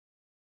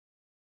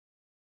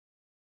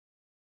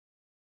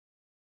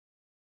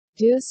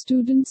Dear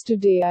students,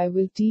 today I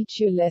will teach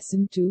you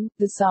lesson 2,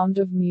 The Sound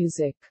of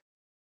Music.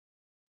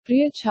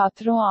 प्रिय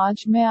छात्रों,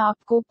 आज मैं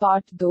आपको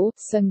पाठ 2,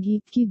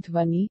 संगीत की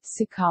ध्वनि,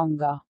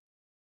 सिखाऊंगा.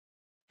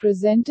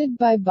 Presented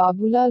by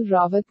बाबूलाल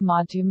रावत,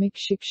 माध्यमिक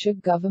शिक्षक,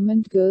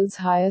 government girls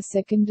higher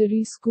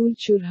secondary school,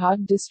 चुरहाट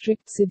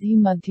district, सिधी,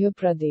 Madhya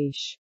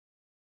Pradesh.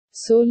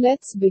 So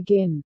let's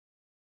begin.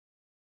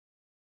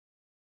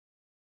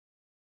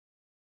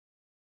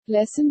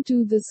 Lesson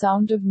 2, The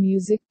Sound of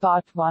Music,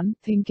 Part 1,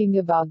 Thinking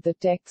about the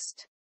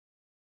Text.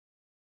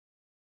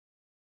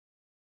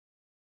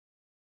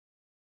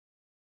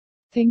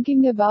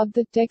 Thinking about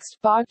the text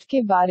part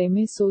के बारे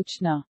में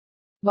सोचना.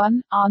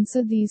 1.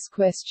 Answer these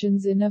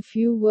questions in a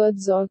few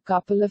words or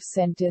couple of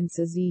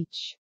sentences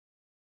each.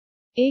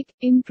 1.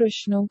 इन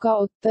प्रश्नों का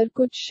उत्तर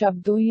कुछ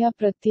शब्दों या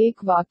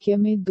प्रत्येक वाक्य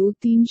में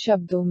 2-3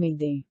 शब्दों में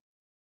दें.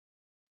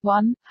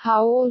 1.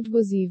 How old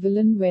was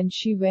Evelyn when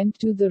she went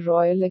to the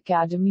Royal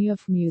Academy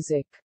of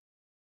Music?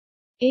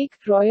 1.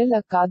 Royal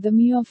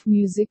academy of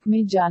music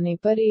में जाने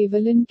पर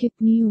एवलिन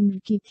कितनी उम्र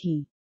की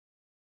थी?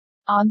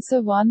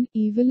 Answer 1.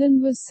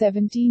 Evelyn was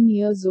 17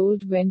 years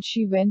old when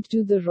she went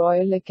to the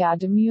Royal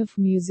Academy of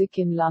Music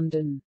in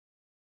London.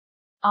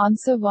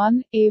 Answer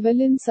 1.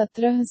 Evelyn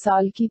 17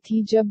 साल की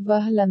थी जब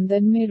वह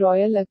लंदन में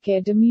रॉयल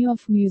अकेडमी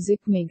ऑफ म्यूजिक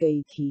में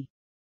गई थी.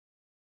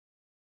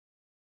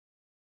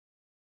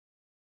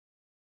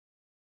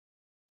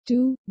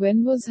 2.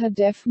 When was her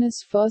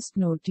deafness first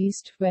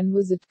noticed? When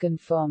was it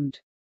confirmed?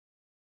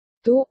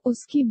 तो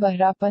उसकी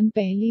बहरापन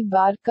पहली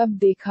बार कब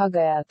देखा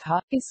गया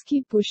था, इसकी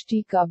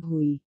पुष्टि कब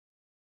हुई?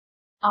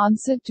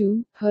 Answer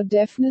 2. Her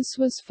deafness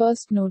was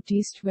first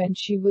noticed when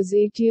she was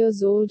 8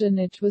 years old and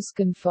it was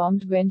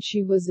confirmed when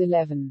she was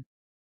 11.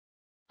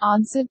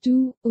 Answer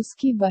 2.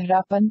 उसकी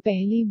बहरापन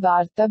पहली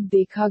बार तब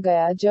देखा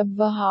गया जब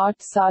वह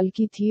 8 साल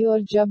की थी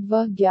और जब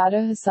वह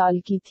 11 साल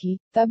की थी,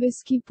 तब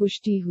इसकी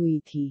पुष्टि हुई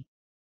थी.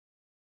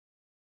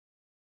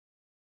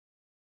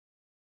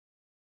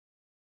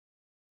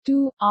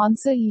 2.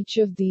 Answer each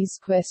of these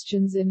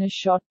questions in a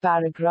short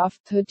paragraph,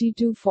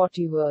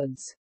 30-40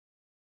 words.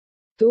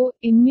 तो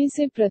इनमें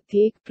से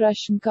प्रत्येक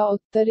प्रश्न का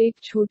उत्तर एक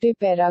छोटे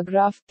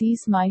पैराग्राफ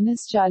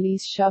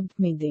 30-40 शब्द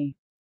में दें.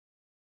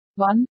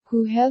 1.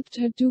 Who helped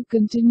her to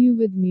continue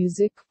with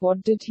music?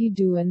 What did he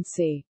do and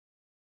say?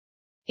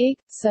 1.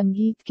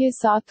 संगीत के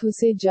साथ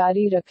उसे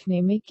जारी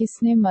रखने में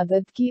किसने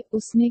मदद की,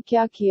 उसने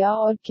क्या किया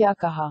और क्या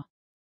कहा?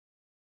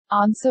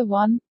 Answer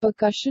 1.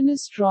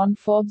 Percussionist Ron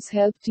Forbes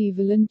helped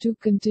Evelyn to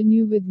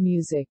continue with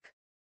music.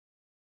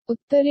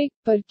 Uttar 1.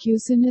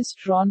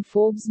 परक्यूशनिस्ट Ron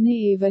Forbes ने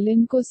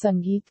एवलिन को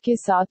संगीत के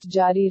साथ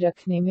जारी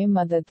रखने में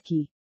मदद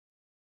की.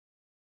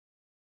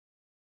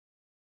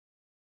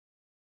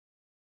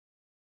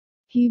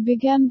 He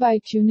began by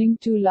tuning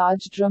two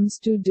large drums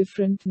to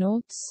different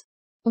notes.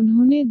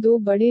 उन्होंने 2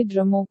 बड़े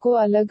ड्रमों को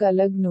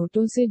अलग-अलग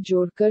नोटों से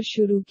जोड़कर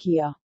शुरू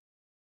किया.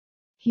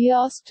 He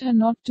asked her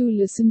not to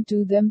listen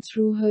to them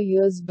through her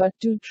ears but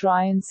to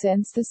try and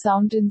sense the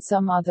sound in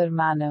some other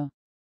manner.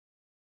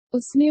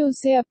 उसने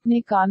उसे अपने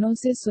कानों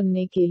से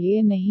सुनने के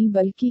लिए नहीं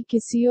बल्कि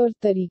किसी और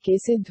तरीके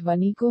से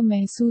ध्वनि को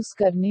महसूस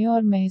करने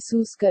और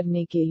महसूस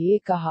करने के लिए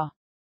कहा.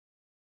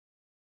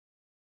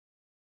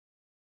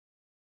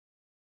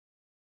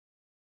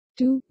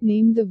 2.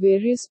 Name the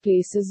various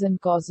places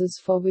and causes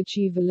for which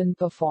Evelyn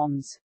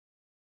performs.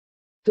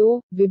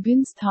 2.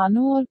 विभिन्न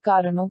स्थानों और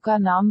कारणों का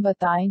नाम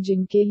बताएं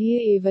जिनके लिए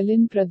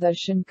एवलिन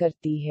प्रदर्शन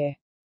करती है.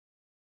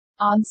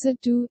 Answer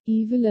 2.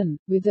 Evelyn,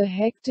 with a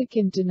hectic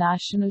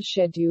international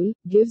schedule,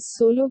 gives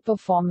solo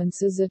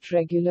performances at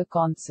regular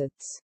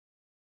concerts.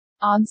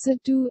 Answer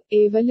 2.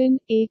 Evelyn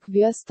एक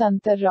व्यस्त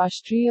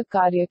अंतर्राष्ट्रीय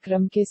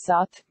कार्यक्रम के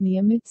साथ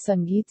नियमित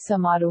संगीत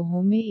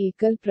समारोहों में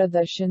एकल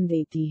प्रदर्शन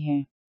देती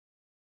हैं.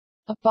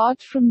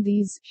 Apart from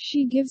these,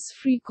 she gives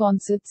free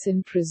concerts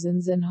in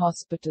prisons and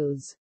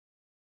hospitals.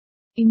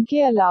 इनके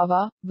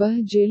अलावा, वह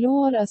जेलों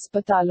और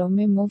अस्पतालों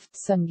में मुफ्त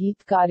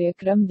संगीत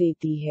कार्यक्रम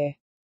देती है.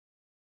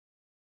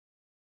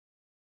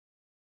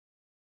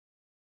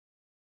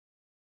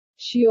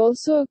 She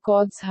also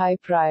accords high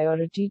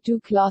priority to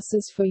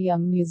classes for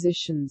young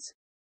musicians.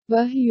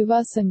 वह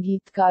युवा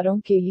संगीतकारों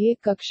के लिए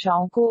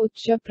कक्षाओं को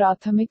उच्च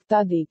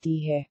प्राथमिकता देती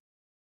है.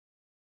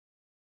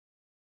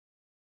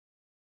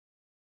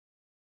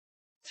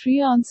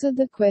 3. Answer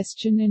the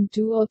question in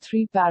 2 or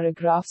 3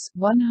 paragraphs,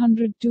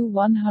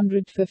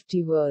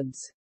 100-150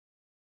 words.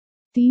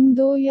 3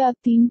 2 या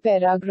 3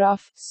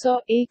 पैराग्राफ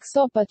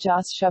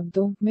 100-150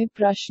 शब्दों में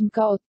प्रश्न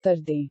का उत्तर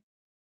दें.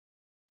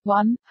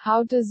 1.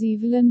 How does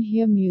Evelyn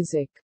hear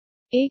music?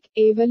 1.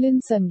 Evelyn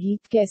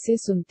संगीत कैसे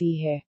सुनती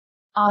है?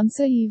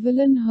 Answer.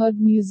 Evelyn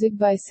heard music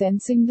by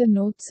sensing the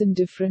notes in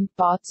different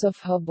parts of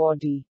her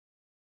body.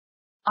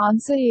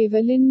 Answer.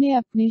 Evelyn ने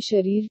अपने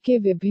शरीर के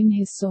विभिन्न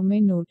हिस्सों में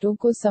नोटों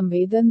को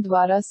संवेदन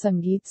द्वारा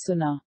संगीत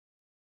सुना.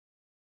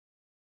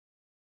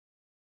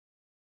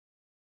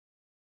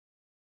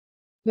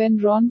 When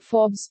Ron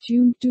Forbes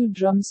tuned 2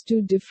 drums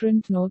to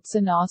different notes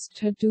and asked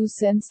her to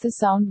sense the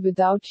sound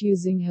without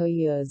using her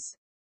ears.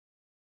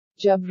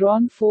 जब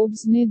रॉन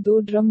फोर्ब्स ने 2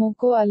 ड्रमों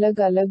को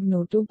अलग-अलग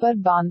नोटों पर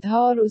बांधा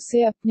और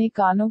उसे अपने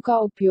कानों का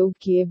उपयोग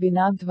किए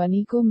बिना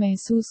ध्वनि को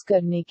महसूस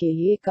करने के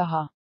लिए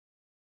कहा।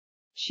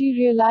 She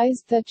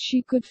realized that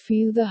she could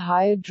feel the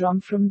higher drum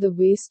from the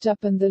waist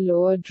up and the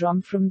lower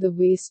drum from the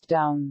waist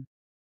down.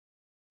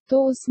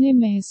 तो उसने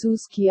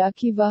महसूस किया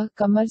कि वह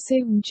कमर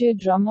से ऊंचे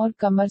ड्रम और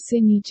कमर से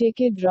नीचे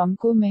के ड्रम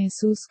को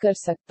महसूस कर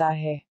सकता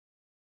है।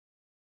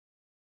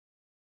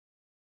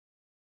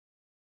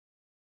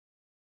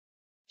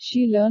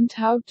 She learned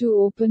how to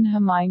open her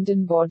mind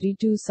and body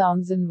to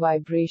sounds and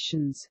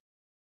vibrations.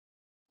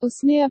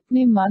 उसने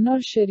अपने मन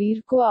और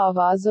शरीर को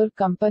आवाज और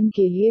कंपन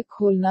के लिए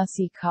खोलना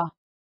सीखा।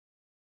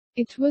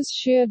 It was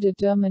sheer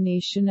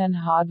determination and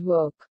hard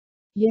work.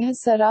 यह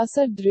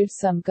सरासर दृढ़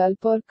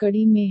संकल्प और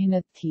कड़ी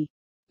मेहनत थी।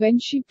 When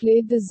she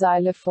played the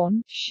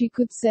xylophone, she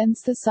could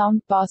sense the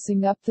sound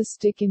passing up the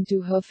stick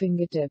into her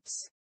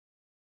fingertips.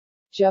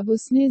 जब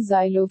उसने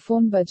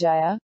ज़ाइलोफोन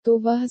बजाया, तो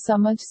वह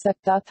समझ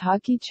सकता था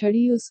कि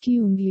छड़ी उसकी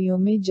उंगलियों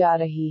में जा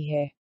रही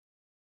है।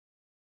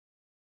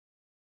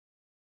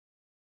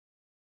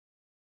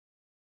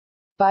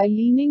 By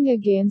leaning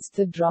against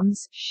the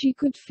drums, she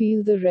could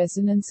feel the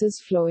resonances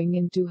flowing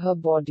into her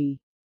body.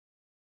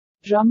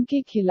 Drum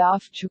के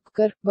खिलाफ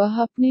झुककर,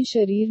 वह अपने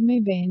शरीर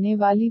में बहने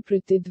वाली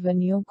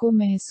प्रतिध्वनियों को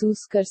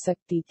महसूस कर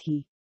सकती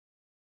थी।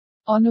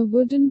 On a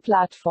wooden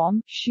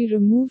platform, she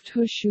removed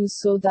her shoes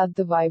so that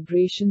the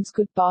vibrations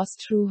could pass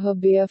through her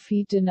bare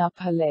feet and up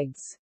her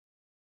legs.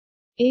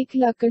 एक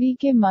लकड़ी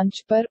के मंच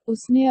पर,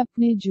 उसने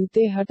अपने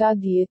जूते हटा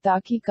दिए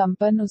ताकि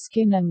कंपन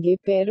उसके नंगे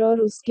पैर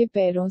और उसके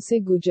पैरों से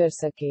गुजर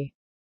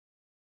सके।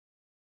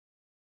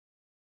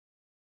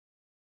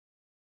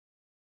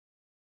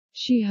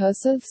 She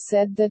herself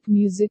said that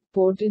music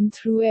poured in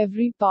through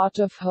every part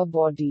of her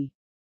body.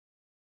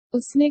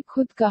 उसने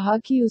खुद कहा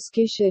कि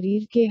उसके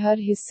शरीर के हर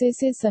हिस्से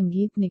से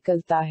संगीत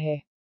निकलता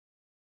है।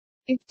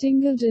 It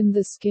tingled in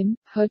the skin,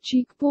 her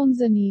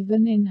cheekbones and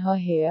even in her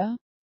hair.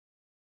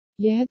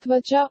 यह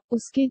त्वचा,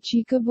 उसके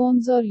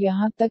cheekbones और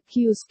यहाँ तक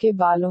कि उसके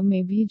बालों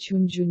में भी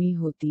झुनझुनी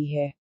होती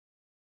है।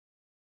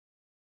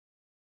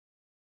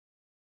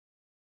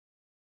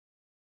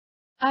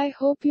 I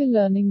hope you're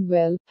learning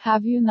well.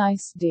 Have a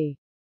nice day.